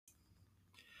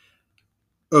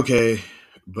Okay,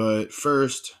 but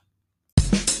first,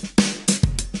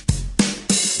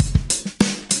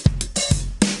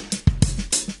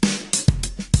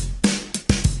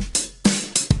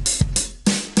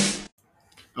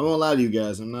 I won't lie to you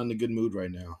guys. I'm not in a good mood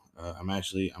right now. I'm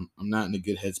not in a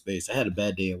good headspace. I had a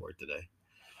bad day at work today.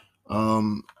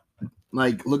 Um,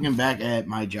 like looking back at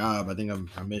my job, I think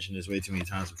I mentioned this way too many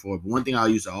times before. But one thing I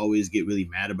used to always get really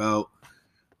mad about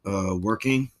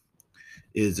working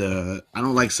is I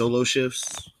don't like solo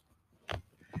shifts.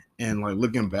 And like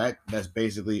looking back, that's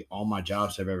basically all my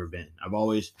jobs have ever been. I've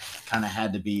always kind of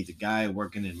had to be the guy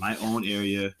working in my own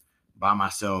area by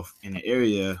myself in an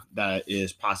area that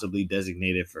is possibly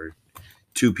designated for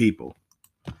two people.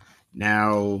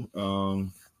 Now,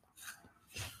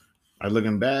 I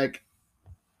looking back,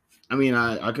 I mean,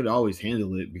 I could always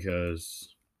handle it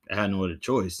because I had no other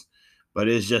choice. But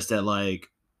it's just that, like,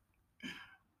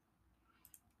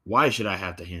 why should I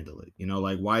have to handle it?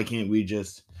 Like, why can't we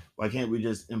just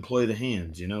employ the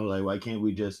hands? Like, why can't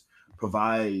we just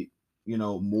provide,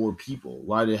 more people?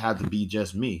 Why did it have to be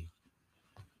just me?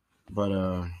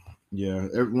 But yeah.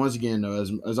 Once again, though,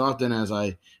 as often as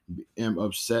I am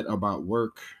upset about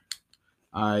work,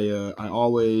 I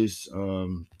always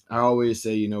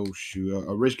say, shoot,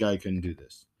 a rich guy couldn't do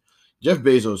this. Jeff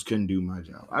Bezos couldn't do my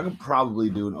job. I could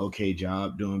probably do an okay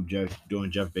job doing Jeff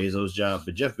Bezos' job,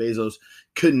 but Jeff Bezos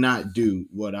could not do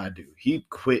what I do. He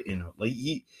quit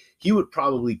he would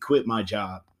probably quit my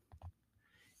job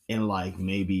in like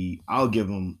maybe I'll give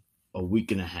him a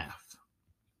week and a half.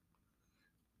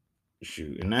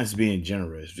 Shoot, and that's being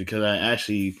generous because I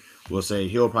actually will say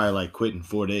he'll probably like quit in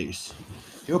 4 days.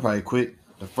 He'll probably quit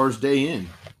the first day in.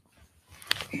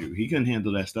 Shoot, he couldn't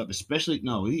handle that stuff, especially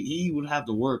no, he would have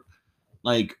to work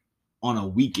like on a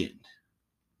weekend.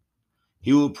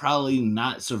 He will probably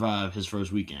not survive his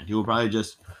first weekend. He will probably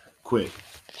just quit.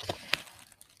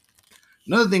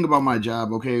 Another thing about my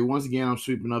job, okay, once again, I'm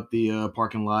sweeping up the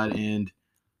parking lot, and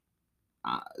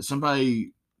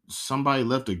somebody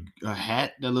left a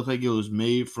hat that looked like it was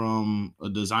made from a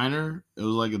designer. It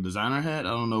was like a designer hat.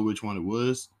 I don't know which one it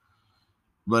was,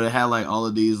 but it had like all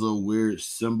of these little weird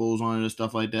symbols on it and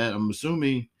stuff like that. I'm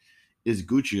assuming it's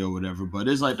Gucci or whatever, but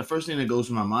it's like the first thing that goes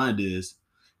to my mind is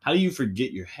how do you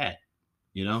forget your hat?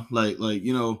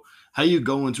 How you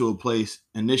go into a place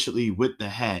initially with the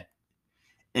hat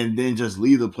and then just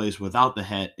leave the place without the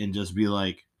hat and just be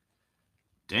like,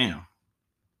 damn,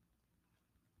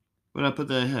 where'd I put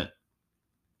that hat?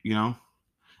 You know?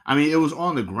 I mean, it was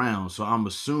on the ground, so I'm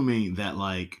assuming that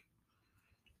like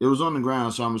it was on the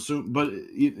ground, so I'm assuming, but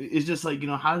it's just like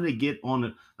how did it get on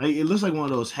the? Like, it looks like one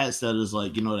of those hats that is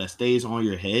like that stays on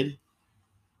your head.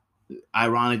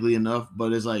 Ironically enough,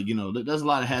 but it's like there's a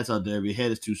lot of hats out there. If your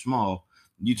head is too small,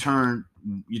 you turn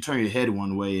you turn your head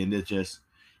one way and it just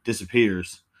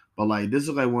disappears. But like this is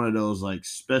like one of those like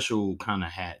special kind of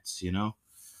hats.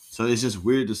 So it's just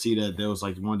weird to see that there was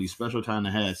like one of these special kind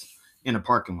of hats in a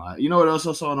parking lot. You know what else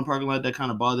I saw in the parking lot that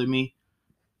kind of bothered me?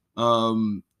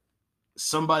 Um,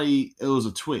 somebody it was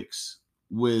a Twix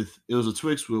with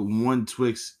one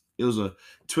Twix. It was a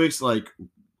Twix like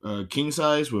king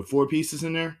size with four pieces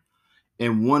in there,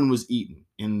 and one was eaten,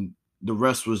 and the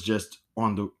rest was just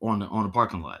on the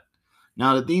parking lot.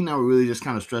 Now the thing that really just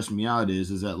kind of stressed me out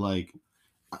is that like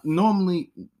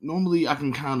normally I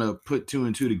can kind of put two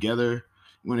and two together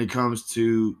when it comes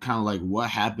to kind of like what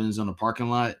happens on a parking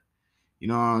lot. You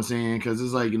know what I'm saying? Because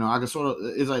it's like I can sort of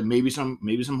it's like maybe some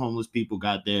homeless people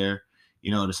got there,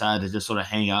 decided to just sort of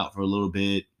hang out for a little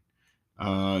bit,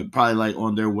 probably like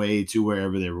on their way to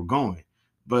wherever they were going.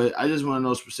 But I just want to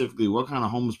know specifically what kind of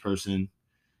homeless person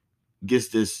gets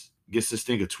this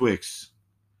thing of Twix,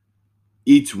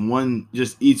 eats one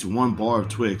bar of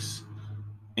Twix,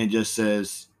 and just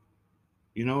says,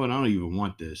 "You know what? I don't even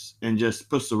want this," and just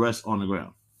puts the rest on the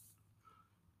ground.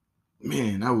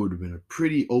 Man, that would have been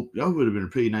that would have been a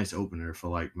pretty nice opener for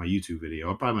like my YouTube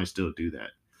video. I probably might still do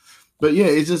that. But yeah,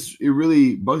 it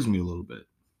really bugs me a little bit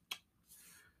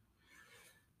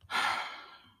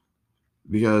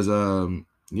because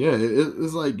yeah,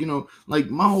 it's like like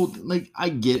my whole like I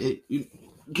get it.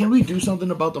 Can we do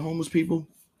something about the homeless people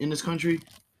in this country?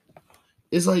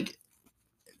 It's like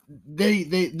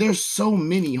there's so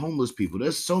many homeless people.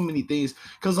 There's so many things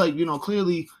because like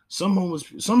clearly some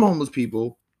homeless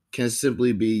people can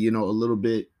simply be a little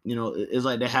bit it's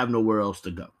like they have nowhere else to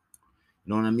go.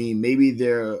 You know what I mean? Maybe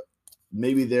they're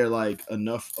like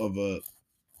enough of a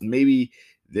maybe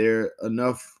they're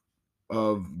enough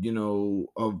of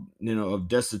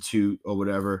destitute or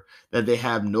whatever that they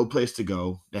have no place to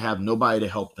go. They have nobody to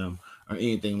help them or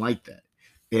anything like that.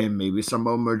 And maybe some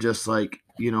of them are just like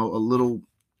a little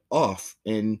off,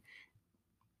 and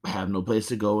have no place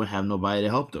to go and have nobody to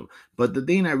help them. But the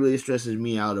thing that really stresses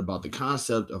me out about the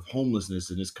concept of homelessness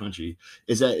in this country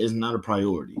is that it's not a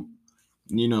priority.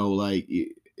 Like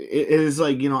it's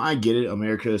like, I get it.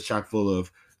 America is chock full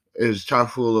of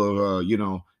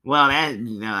well,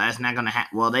 that's not gonna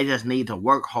happen. Well, they just need to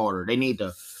work harder. They need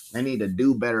to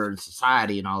do better in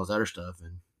society and all this other stuff.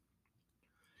 And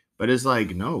but it's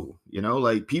like, no,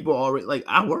 like people already, like,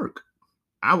 I work,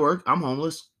 I'm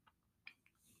homeless.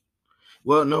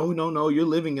 Well, no, no, no, you're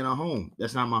living in a home.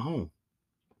 That's not my home.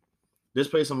 This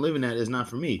place I'm living at is not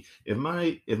for me. If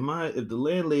the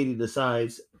landlady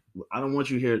decides, I don't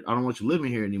want you here, I don't want you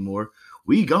living here anymore,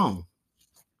 we gone.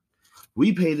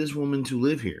 We pay this woman to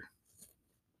live here.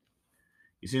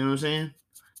 You see what I'm saying?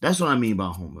 That's what I mean by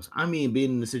homeless. I mean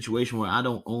being in a situation where I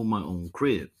don't own my own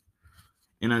crib.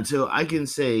 And until I can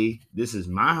say this is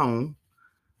my home,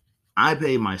 I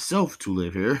pay myself to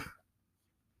live here,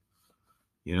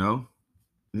 you know,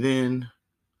 then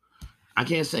I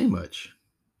can't say much.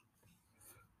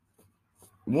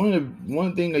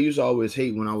 One thing I used to always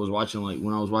hate when I was watching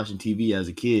TV as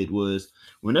a kid was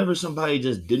whenever somebody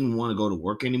just didn't want to go to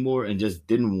work anymore and just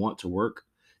didn't want to work,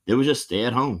 they would just stay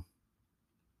at home.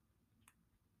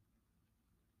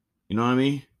 You know what I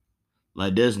mean?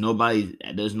 Like there's nobody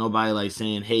like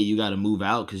saying, "Hey, you got to move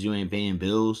out because you ain't paying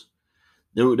bills."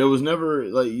 There was never,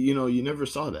 like, you never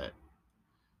saw that.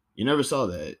 You never saw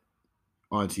that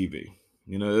on TV.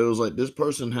 It was like this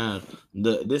person had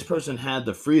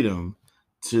the freedom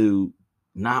to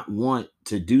not want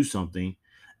to do something,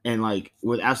 and like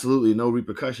with absolutely no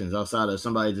repercussions outside of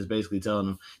somebody just basically telling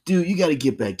them, "Dude, you got to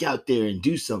get back out there and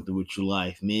do something with your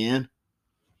life, man.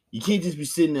 You can't just be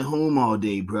sitting at home all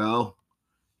day, bro."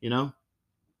 You know,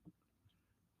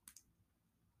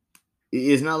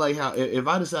 it's not like how if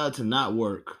I decide to not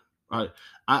work, right?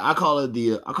 I call it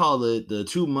the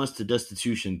 2 months to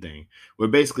destitution thing, where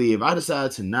basically if I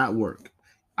decide to not work,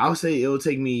 I'll say it'll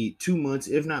take me 2 months,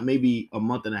 if not maybe a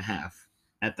month and a half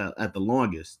at the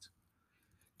longest,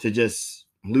 to just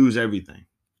lose everything,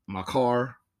 my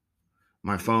car,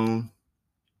 my phone,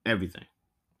 everything,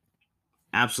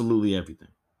 absolutely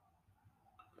everything,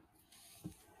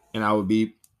 and I would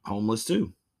be homeless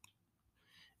too.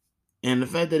 And the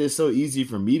fact that it's so easy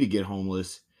for me to get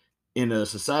homeless in a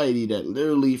society that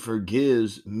literally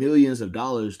forgives millions of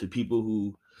dollars to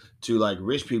people to like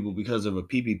rich people because of a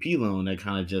PPP loan that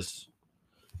kind of just,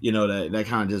 that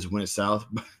kind of just went south.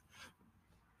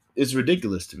 It's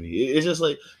ridiculous to me. It's just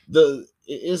like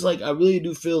it's like I really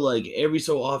do feel like every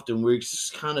so often we're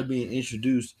kind of being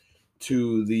introduced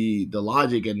to the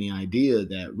logic and the idea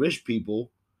that rich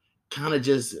people kind of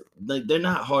just, like, they're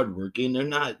not hardworking. They're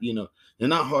not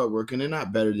hardworking. They're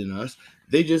not better than us.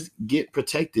 They just get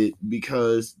protected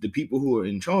because the people who are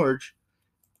in charge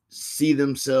see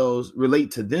themselves, relate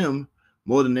to them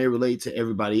more than they relate to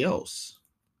everybody else,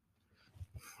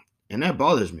 and that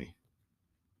bothers me.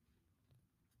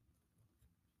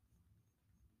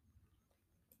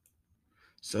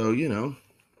 So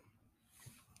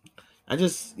I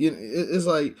just, it's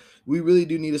like we really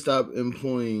do need to stop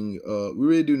employing. We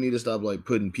really do need to stop like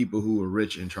putting people who are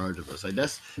rich in charge of us. Like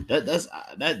that's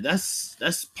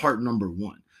part number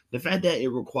one. The fact that it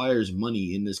requires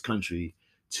money in this country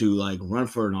to like run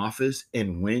for an office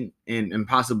and win and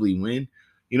possibly win.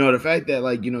 The fact that,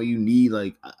 like, you need,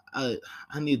 like, I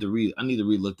need to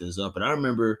relook this up, but I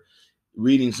remember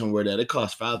reading somewhere that it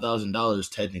costs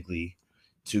 $5,000 technically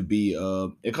to be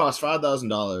it costs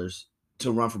 $5,000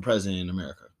 to run for president in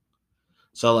America.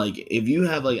 So like if you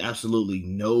have like absolutely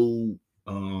no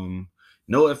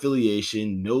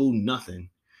affiliation, no nothing,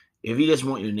 if you just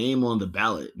want your name on the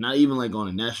ballot, not even like on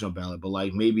a national ballot, but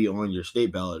like maybe on your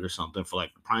state ballot or something for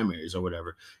like the primaries or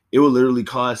whatever, it will literally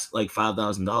cost like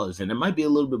 $5,000. And it might be a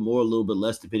little bit more, a little bit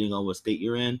less depending on what state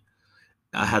you're in.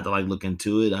 I had to like look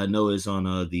into it. I know it's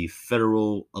on the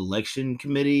Federal Election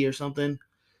Committee or something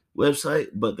website,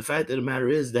 but the fact of the matter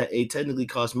is that it technically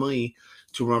costs money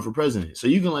to run for president. So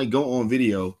you can like go on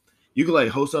video, you can like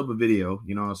host up a video,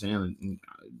 you know what I'm saying, and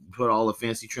put all the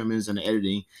fancy trimmings and the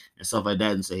editing and stuff like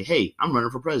that, and say, "Hey, I'm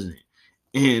running for president,"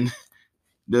 and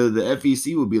the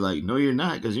FEC would be like, "No, you're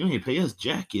not, because you ain't pay us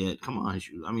jack yet. Come on,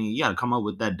 I mean, you got to come up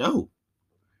with that dough."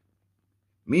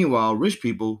 Meanwhile, rich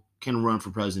people can run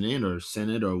for president or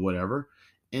senate or whatever,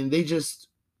 and they just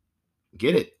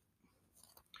get it.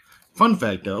 Fun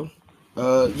fact though,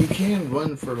 you can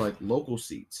run for like local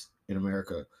seats in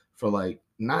America for like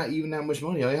not even that much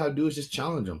money. All you have to do is just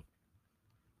challenge them.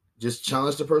 Just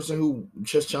challenge the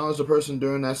person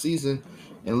during that season,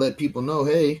 and let people know,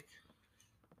 hey,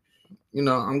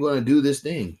 I'm going to do this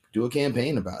thing. Do a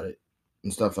campaign about it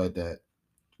and stuff like that.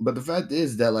 But the fact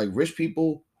is that like rich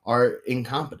people are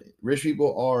incompetent. Rich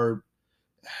people are.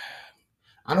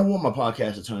 I don't want my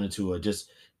podcast to turn into a just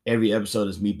every episode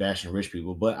is me bashing rich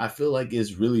people, but I feel like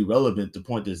it's really relevant to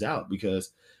point this out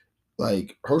because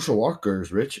like Herschel Walker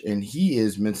is rich and he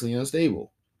is mentally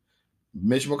unstable.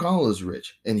 Mitch McConnell is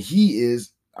rich and he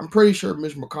is. I'm pretty sure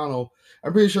Mitch McConnell.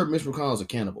 I'm pretty sure Mitch McConnell is a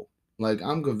cannibal. Like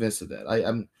I'm convinced of that.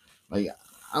 I'm like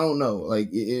I don't know. Like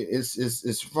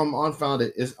it's from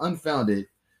unfounded. It's unfounded,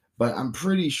 but I'm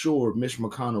pretty sure Mitch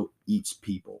McConnell eats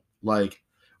people. Like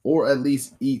or at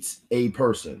least eats a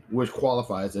person, which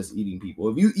qualifies as eating people.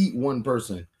 If you eat one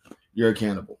person, you're a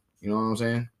cannibal. You know what I'm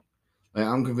saying? Like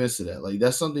I'm convinced of that. Like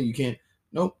that's something you can't.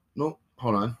 Nope, nope.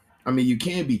 Hold on. I mean, you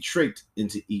can't be tricked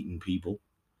into eating people.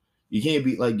 You can't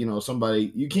be like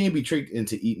somebody. You can't be tricked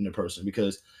into eating a person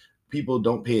because people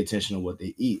don't pay attention to what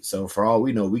they eat. So for all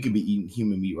we know, we could be eating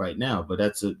human meat right now. But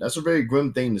that's a very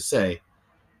grim thing to say.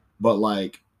 But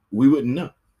like we wouldn't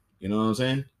know. You know what I'm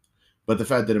saying? But the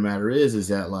fact of the matter is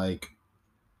that like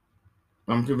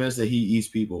I'm convinced that he eats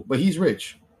people, but he's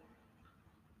rich.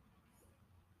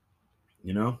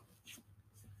 You know.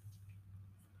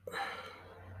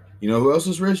 You know who else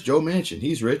is rich? Joe Manchin.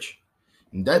 He's rich.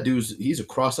 And that he's a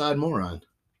cross-eyed moron.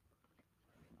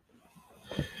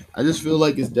 I just feel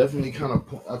like it's definitely kind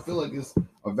of. I feel like it's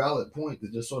a valid point to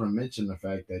just sort of mention the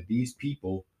fact that these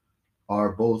people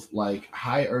are both like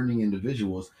high-earning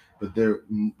individuals, but they're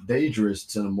dangerous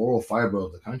to the moral fiber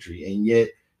of the country, and yet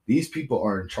these people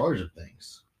are in charge of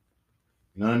things.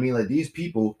 You know what I mean? Like these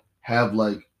people have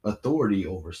like authority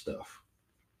over stuff,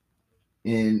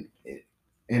 and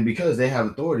because they have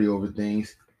authority over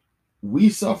things, we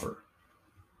suffer.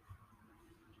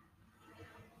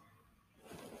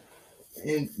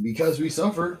 And because we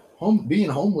suffer, being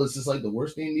homeless is like the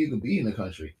worst thing you could be in the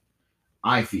country.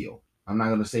 I feel. I'm not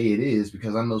gonna say it is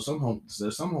because I know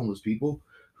there's some homeless people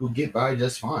who get by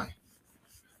just fine.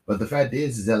 But the fact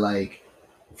is that like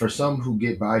for some who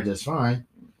get by just fine,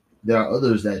 there are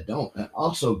others that don't. And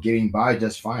also getting by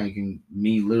just fine can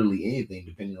mean literally anything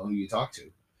depending on who you talk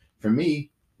to. For me,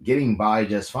 getting by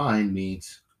just fine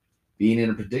means being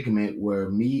in a predicament where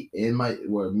me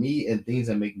and things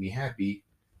that make me happy,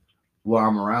 where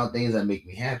I'm around things that make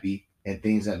me happy and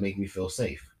things that make me feel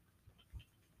safe.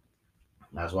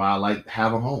 That's why I like to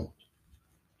have a home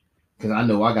because I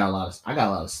know I got a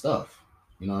lot of stuff.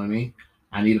 You know what I mean?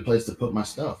 I need a place to put my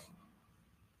stuff.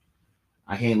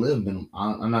 I can't live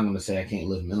I'm not going to say I can't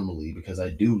live minimally because I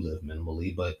do live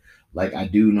minimally, but like I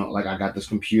do know, like I got this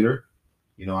computer.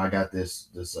 I got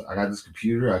I got this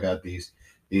computer. I got these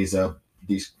these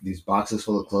boxes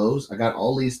full of clothes. I got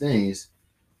all these things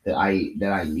that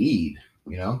I need.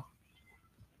 You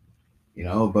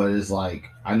know, but it's like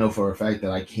I know for a fact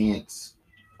that I can't.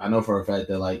 I know for a fact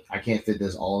that like I can't fit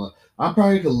this all. I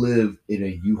probably could live in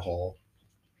a U-Haul.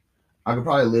 I could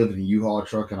probably live in a U-Haul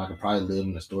truck, and I could probably live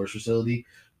in a storage facility.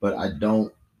 But I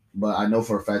don't. But I know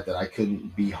for a fact that I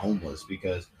couldn't be homeless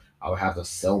because I would have to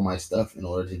sell my stuff in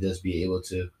order to just be able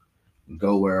to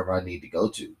go wherever I need to go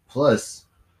to. Plus,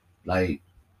 like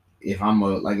if I'm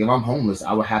homeless,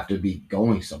 I would have to be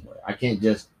going somewhere. I can't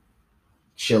just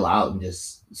chill out and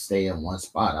just stay in one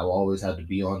spot. I will always have to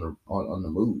be on the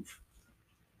move.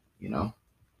 You know,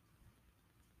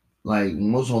 like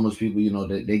most homeless people,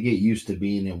 they get used to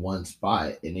being in one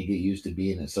spot and they get used to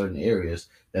being in certain areas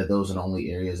that those are the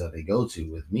only areas that they go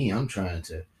to. With me, I'm trying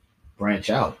to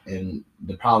branch out. And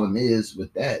the problem is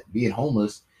with that, being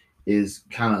homeless is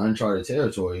kind of uncharted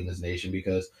territory in this nation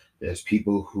because there's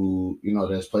people who,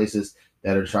 there's places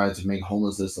that are trying to make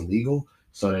homelessness illegal.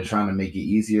 So they're trying to make it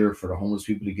easier for the homeless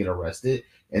people to get arrested.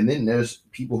 And then there's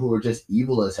people who are just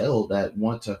evil as hell that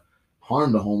want to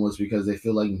harm the homeless because they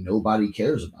feel like nobody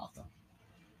cares about them.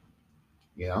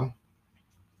 You know,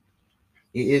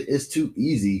 it's too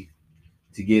easy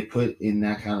to get put in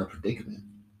that kind of predicament.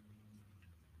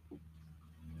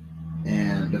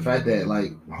 And the fact that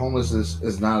like homelessness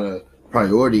is not a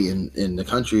priority in the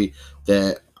country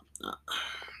that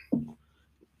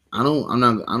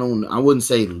I wouldn't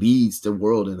say leads the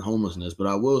world in homelessness, but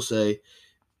I will say,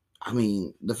 I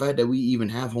mean, the fact that we even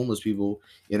have homeless people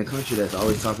in a country that's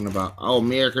always talking about, oh,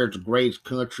 America is the greatest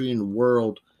country in the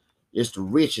world. It's the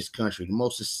richest country, the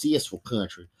most successful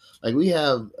country. Like we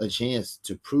have a chance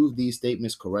to prove these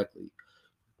statements correctly.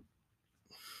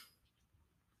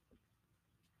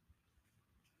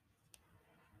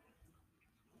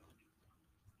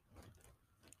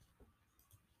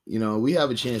 We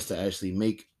have a chance to actually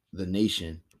make the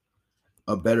nation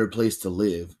a better place to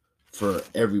live for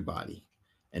everybody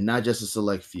and not just a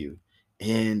select few.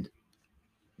 And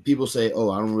people say,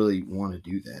 oh, I don't really want to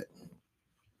do that.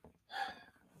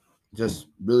 Just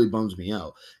really bums me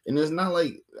out. And it's not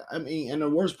like, I mean, and the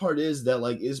worst part is that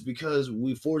like it's because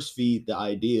we force feed the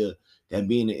idea that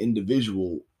being an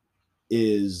individual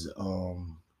is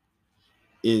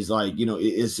is like,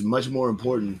 it's much more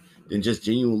important than just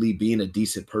genuinely being a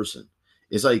decent person.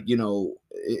 It's like,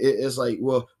 it's like,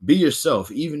 well, be yourself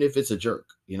even if it's a jerk.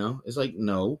 It's like,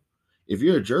 no, if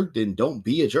you're a jerk, then don't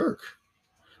be a jerk.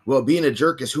 Well, being a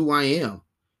jerk is who I am.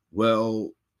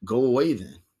 Well, go away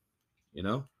then. you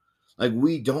know like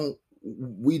we don't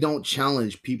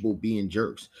challenge people being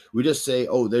jerks. We just say,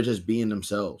 oh, they're just being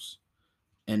themselves,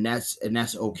 and that's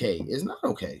okay. It's not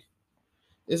okay.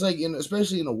 It's like,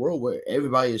 especially in a world where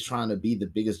everybody is trying to be the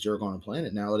biggest jerk on the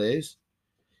planet nowadays.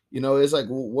 It's like,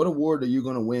 well, what award are you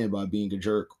going to win by being a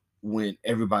jerk when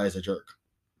everybody's a jerk?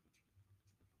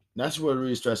 That's what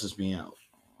really stresses me out.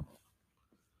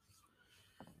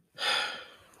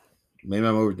 Maybe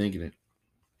I'm overthinking it,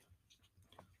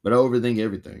 but I overthink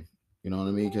everything. You know what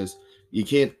I mean? Because you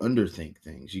can't underthink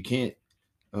things. You can't.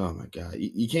 Oh my god,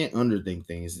 you can't underthink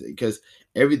things because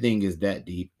everything is that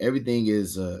deep. Everything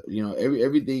is,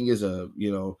 everything is a,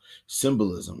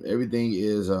 symbolism. Everything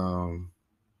is,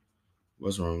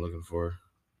 what's what I'm looking for?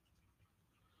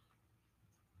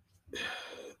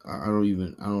 I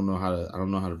don't know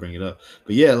how to bring it up.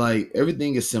 But yeah, like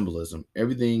everything is symbolism.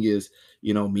 Everything is,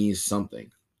 means something.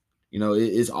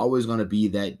 It's always going to be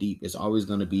that deep. It's always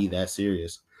going to be that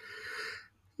serious.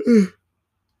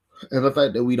 And the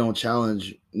fact that we don't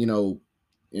challenge,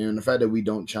 and the fact that we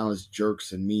don't challenge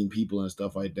jerks and mean people and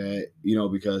stuff like that,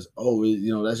 because, oh,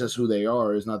 that's just who they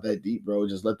are. It's not that deep, bro.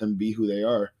 Just let them be who they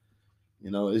are.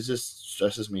 It just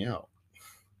stresses me out.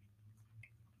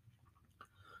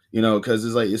 Because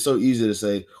it's like, it's so easy to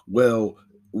say, well,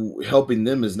 helping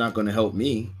them is not going to help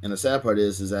me. And the sad part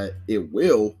is that it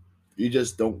will. You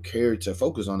just don't care to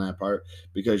focus on that part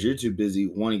because you're too busy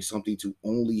wanting something to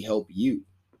only help you.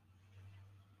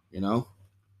 You know,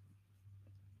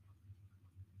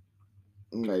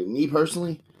 like me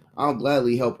personally, I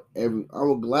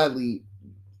will gladly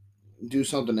do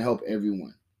something to help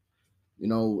everyone. You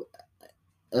know,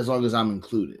 as long as I'm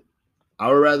included. I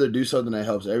would rather do something that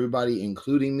helps everybody,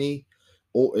 including me,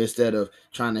 or instead of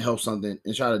trying to help something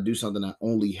and try to do something that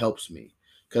only helps me.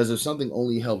 Because if something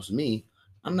only helps me,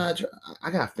 I'm not. I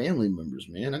got family members,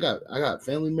 man. I got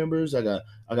family members. I got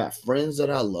friends that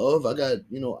I love. I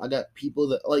got people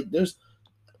that like. There's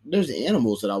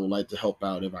animals that I would like to help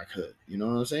out if I could. You know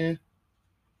what I'm saying?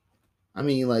 I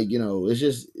mean, like, it's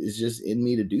just in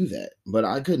me to do that. But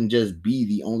I couldn't just be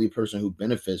the only person who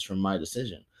benefits from my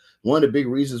decision. One of the big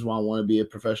reasons why I want to be a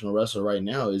professional wrestler right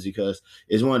now is because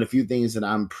it's one of the few things that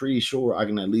I'm pretty sure I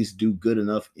can at least do good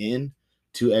enough in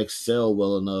to excel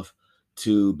well enough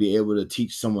to be able to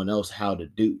teach someone else how to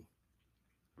do.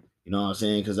 You know what I'm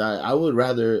saying? Because I would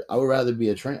rather be I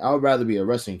would rather be a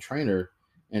wrestling trainer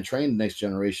and train the next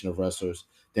generation of wrestlers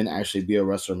than actually be a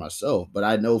wrestler myself. But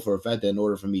I know for a fact that in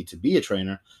order for me to be a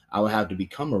trainer, I would have to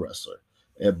become a wrestler.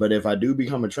 But if I do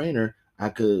become a trainer, I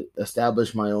could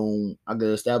establish my own. I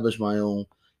could establish my own,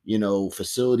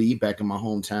 facility back in my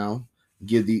hometown.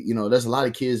 There's a lot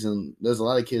of kids in my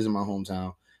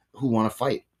hometown who want to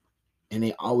fight, and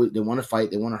they want to fight.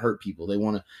 They want to hurt people. They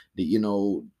want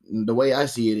to, the way I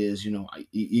see it is,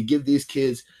 you give these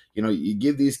kids, you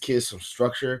give these kids some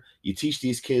structure. You teach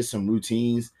these kids some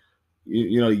routines.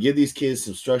 You give these kids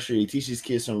some structure. You teach these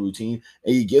kids some routine,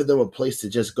 and you give them a place to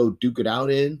just go duke it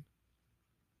out in.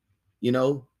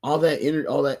 All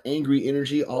that angry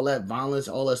energy, all that violence,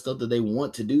 all that stuff that they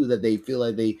want to do that they feel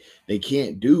like they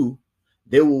can't do,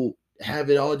 they will have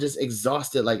it all just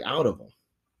exhausted like out of them.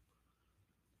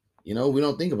 We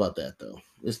don't think about that though.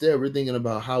 Instead, we're thinking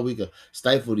about how we could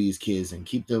stifle these kids and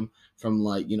keep them from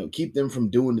keep them from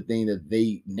doing the thing that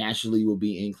they naturally will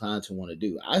be inclined to want to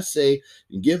do. I say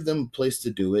give them a place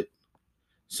to do it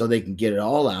so they can get it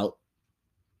all out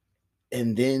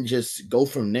and then just go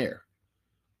from there.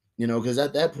 Because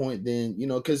at that point, then,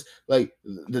 because like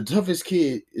the toughest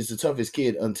kid is the toughest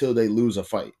kid until they lose a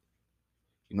fight.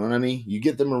 You know what I mean? You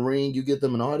get them a ring, you get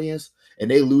them an audience,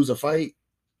 and they lose a fight.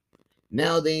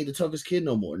 Now they ain't the toughest kid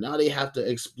no more. Now they have to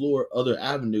explore other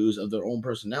avenues of their own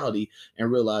personality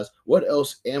and realize, what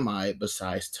else am I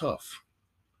besides tough?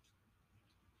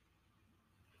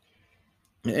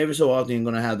 And every so often you're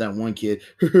gonna have that one kid,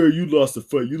 you lost the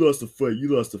fight, you lost the fight,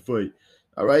 you lost the fight.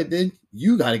 All right, then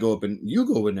you gotta you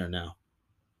go in there now.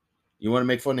 You want to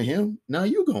make fun of him? Now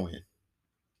you go in.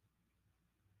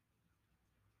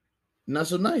 Not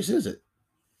so nice, is it?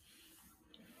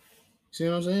 See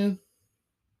what I'm saying?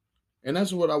 And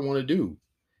that's what I want to do.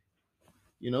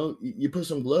 You put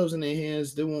some gloves in their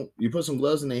hands, they won't. You put some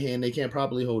gloves in their hand, they can't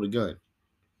properly hold a gun.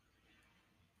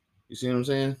 You see what I'm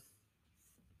saying?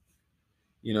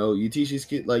 You teach these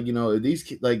kids, like, if these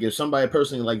kids, like, if somebody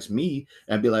personally likes me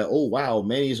and be like, oh wow,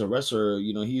 Manny's a wrestler,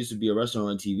 he used to be a wrestler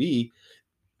on TV.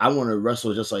 I want to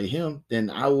wrestle just like him. Then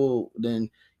I will. Then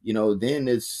I will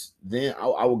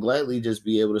gladly just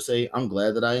be able to say I'm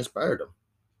glad that I inspired him.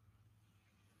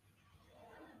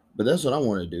 But that's what I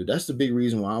want to do. That's the big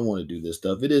reason why I want to do this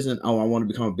stuff. It isn't, oh, I want to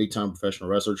become a big time professional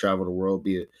wrestler, travel the world,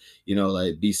 be it,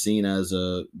 like be seen as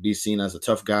a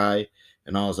tough guy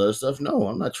and all this other stuff. No,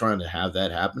 I'm not trying to have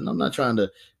that happen. I'm not trying to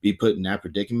be put in that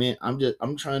predicament. I'm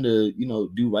trying to,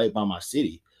 do right by my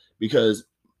city, because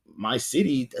my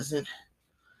city doesn't.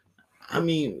 I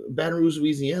mean, Baton Rouge,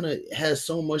 Louisiana has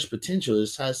so much potential.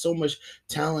 It has so much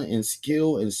talent and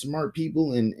skill and smart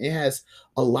people, and it has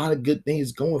a lot of good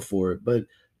things going for it. But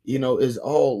it's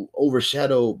all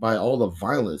overshadowed by all the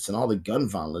violence and all the gun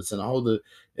violence and all the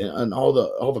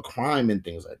crime and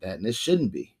things like that. And it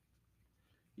shouldn't be.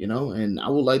 And I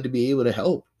would like to be able to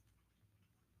help.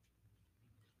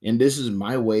 And this is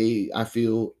my way. I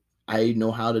feel I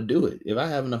know how to do it. If I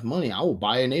have enough money, I will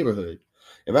buy a neighborhood.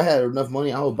 If I had enough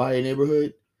money, I would buy a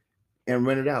neighborhood and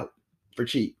rent it out for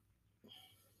cheap.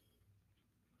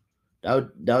 That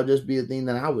would just be a thing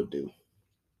that I would do.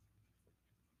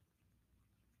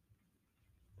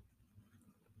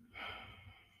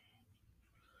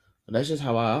 But that's just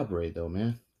how I operate, though,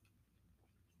 man.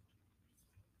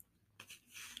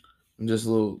 I'm just a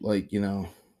little like,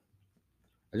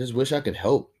 I just wish I could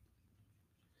help,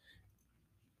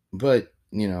 but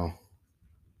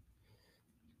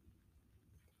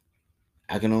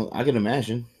I can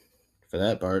imagine for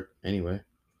that part anyway.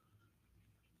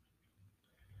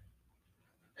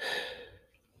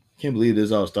 Can't believe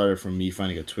this all started from me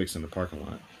finding a Twix in the parking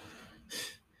lot.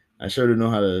 I sure do know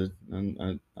how to.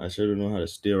 I sure do know how to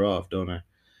steer off, don't I?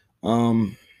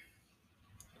 Um,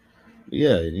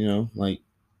 yeah, like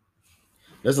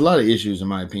there's a lot of issues in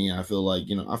my opinion. I feel like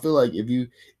if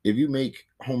you make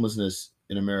homelessness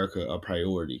in America a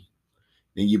priority,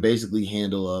 then you basically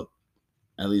handle up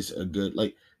at least a good,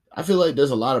 like, I feel like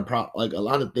there's a lot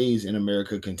of things in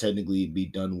America can technically be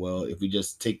done well if we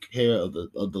just take care of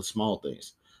the small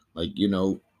things, like,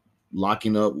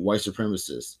 locking up white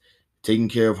supremacists, taking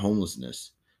care of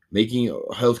homelessness, making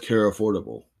healthcare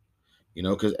affordable.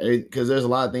 Because there's a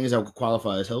lot of things that would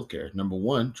qualify as healthcare. Number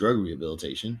one, drug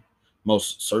rehabilitation,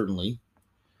 most certainly.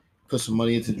 Put some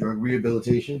money into drug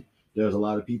rehabilitation. There's a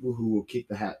lot of people who will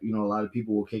a lot of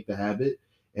people will kick the habit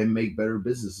and make better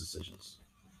business decisions.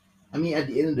 I mean, at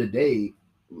the end of the day,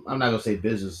 I'm not gonna say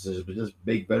business decisions, but just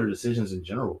make better decisions in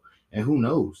general. And who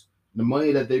knows, the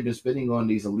money that they've been spending on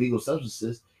these illegal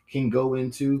substances can go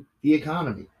into the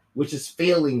economy, which is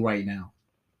failing right now.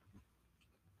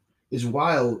 It's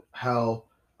wild how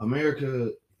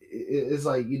America is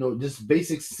like, just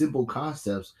basic simple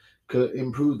concepts could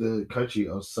improve the country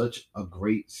on such a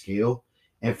great scale,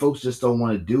 and folks just don't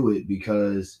want to do it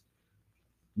because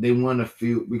they want to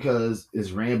feel, because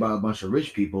it's ran by a bunch of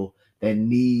rich people that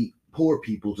need poor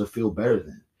people to feel better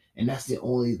than. And that's the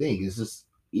only thing. It's just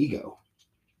ego.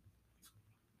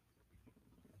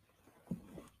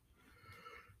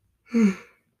 I'm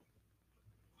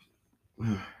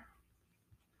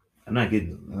not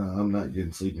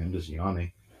getting sleepy. I'm just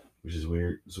yawning, which is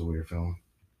weird. It's a weird feeling.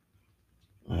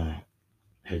 Uh,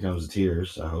 Here comes the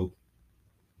tears, I hope.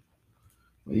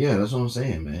 But yeah, that's what I'm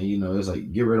saying, man. It's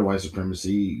like, get rid of white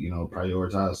supremacy.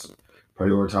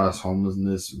 Prioritize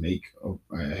homelessness. Make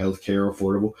healthcare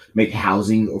affordable. Make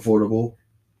housing affordable.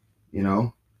 You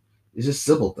know, it's just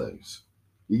simple things.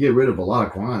 You get rid of a lot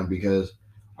of crime because,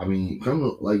 I mean, I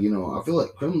feel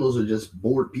like criminals are just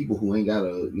bored people who ain't got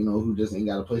who just ain't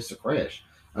got a place to crash.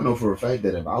 I know for a fact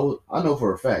that I know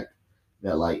for a fact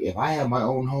that, like, if I have my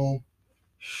own home,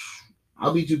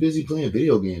 I'll be too busy playing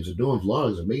video games or doing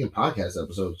vlogs or making podcast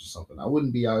episodes or something. I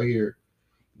wouldn't be out here,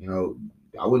 you know,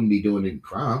 I wouldn't be doing any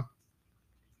crime.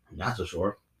 That's for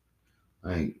sure.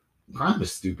 Like, crime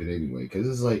is stupid anyway, because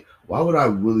it's like, why would I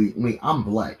really? I mean, I'm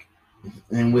black,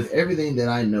 and with everything that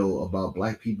I know about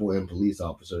black people and police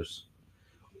officers,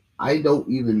 I don't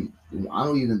even think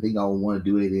I would want to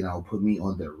do anything that would put me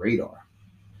on their radar.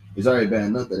 It's already bad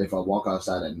enough that if I walk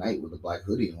outside at night with a black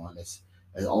hoodie on, that's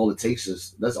all it takes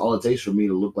for me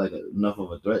to look like enough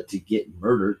of a threat to get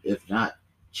murdered, if not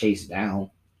chased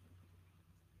down.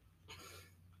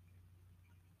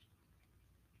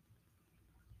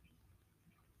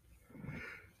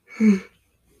 And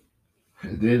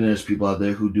then there's people out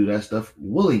there who do that stuff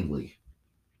willingly.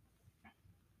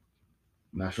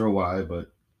 I'm not sure why,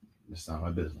 but it's not my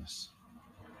business.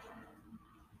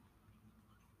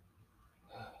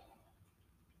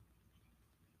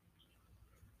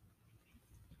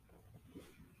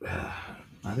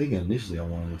 I think initially I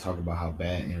wanted to talk about how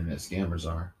bad internet scammers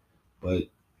are, but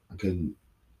I couldn't.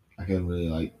 I couldn't really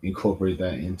like incorporate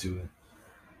that into it.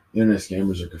 Internet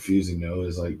scammers are confusing though.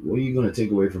 It's like, what are you gonna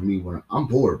take away from me when I'm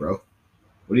poor, bro?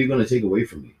 What are you gonna take away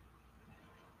from me?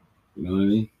 You know what I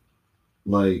mean?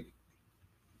 Like,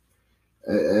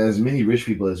 as many rich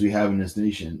people as we have in this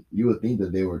nation, you would think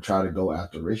that they would try to go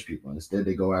after rich people. Instead,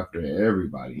 they go after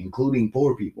everybody, including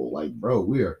poor people. Like, bro,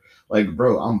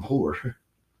 I'm poor.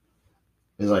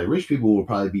 It's like rich people will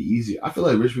probably be easier. I feel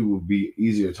like rich people would be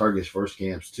easier targets for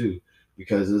scams too,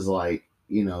 because it's like,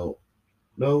 no,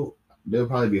 they'll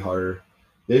probably be harder.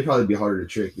 They'd probably be harder to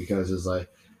trick because it's like,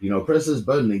 press this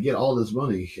button and get all this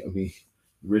money. I mean,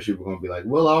 rich people are gonna be like,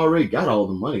 well, I already got all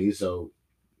the money, so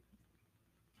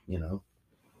you know,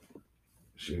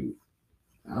 shoot.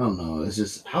 I don't know. It's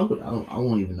just how would I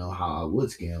won't even know how I would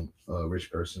scam a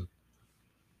rich person.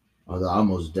 Although I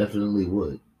most definitely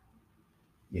would.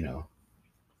 You know,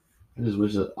 I just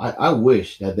wish I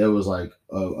wish that there was like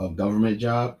a government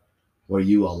job where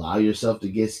you allow yourself to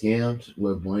get scammed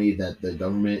with money that the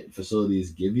government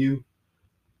facilities give you,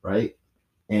 right?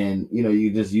 And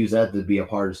you just use that to be a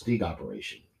part of sting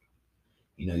operation.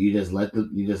 You just let the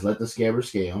scammer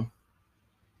scam,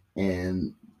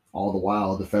 and all the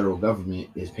while the federal government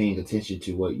is paying attention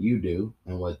to what you do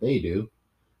and what they do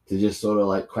to just sort of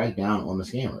like crack down on the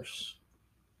scammers.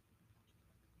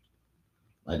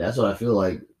 Like that's what I feel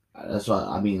like. That's why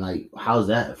I mean, like, how's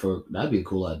that for? That'd be a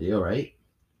cool idea, right?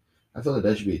 I feel like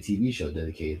that should be a TV show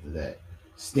dedicated to that.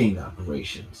 Sting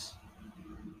operations,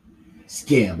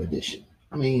 scam edition.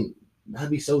 I mean, that'd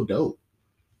be so dope.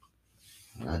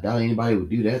 I doubt anybody would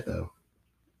do that though.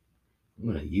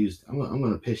 I'm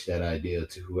gonna pitch that idea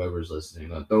to whoever's listening.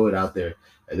 I'm gonna throw it out there.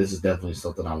 And this is definitely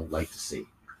something I would like to see.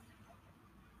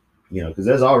 Because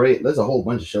there's a whole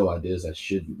bunch of show ideas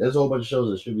there's a whole bunch of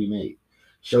shows that should be made.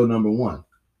 Show number one,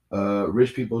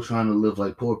 rich people trying to live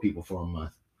like poor people for a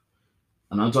month,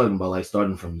 and I'm talking about like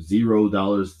starting from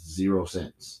 $0, 0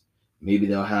 cents. Maybe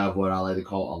they'll have what I like to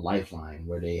call a lifeline,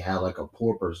 where they have like a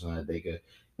poor person that they could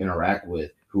interact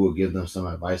with, who will give them some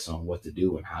advice on what to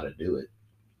do and how to do it.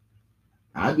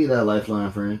 I'd be that lifeline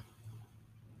friend.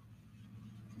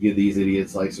 Give these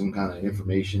idiots like some kind of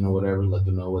information or whatever, let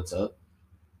them know what's up.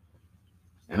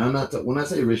 And when I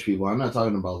say rich people, I'm not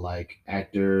talking about like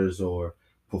actors or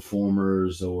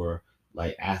performers or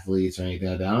like athletes or anything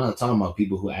like that. I'm not talking about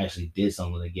people who actually did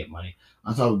something to get money.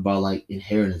 I'm talking about like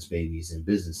inheritance babies and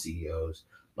business CEOs,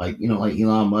 like like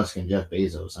Elon Musk and Jeff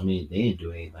Bezos. I mean, they didn't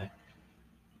do anything.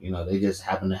 They just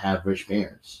happen to have rich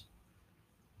parents.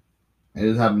 They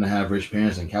just happen to have rich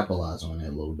parents and capitalize on it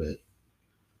a little bit.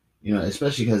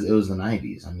 Especially because it was the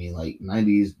 '90s. I mean, like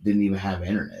 '90s didn't even have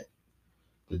internet.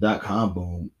 The .com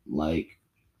boom, like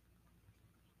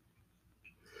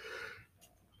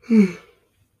I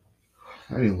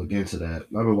didn't look into that. I've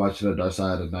been watching the Dark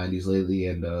Side of the '90s lately,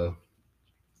 and a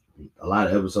lot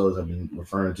of episodes have been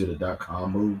referring to the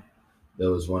 .com boom.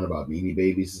 There was one about Beanie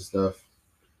Babies and stuff.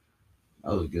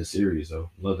 That was a good series, though.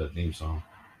 Love that theme song.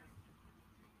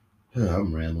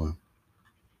 I'm rambling,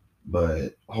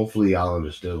 but hopefully y'all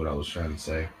understood what I was trying to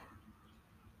say.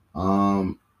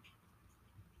 Um,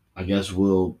 I guess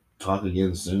we'll talk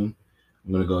again soon.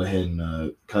 I'm gonna go ahead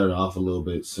and cut it off a little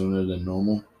bit sooner than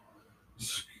normal,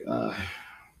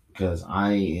 because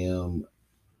I'm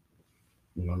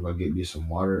gonna go get me some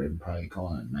water and probably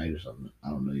call it a night or something.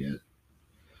 I don't know yet.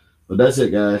 But that's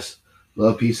it, guys.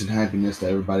 Love, peace, and happiness to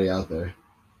everybody out there.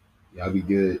 Y'all be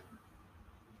good.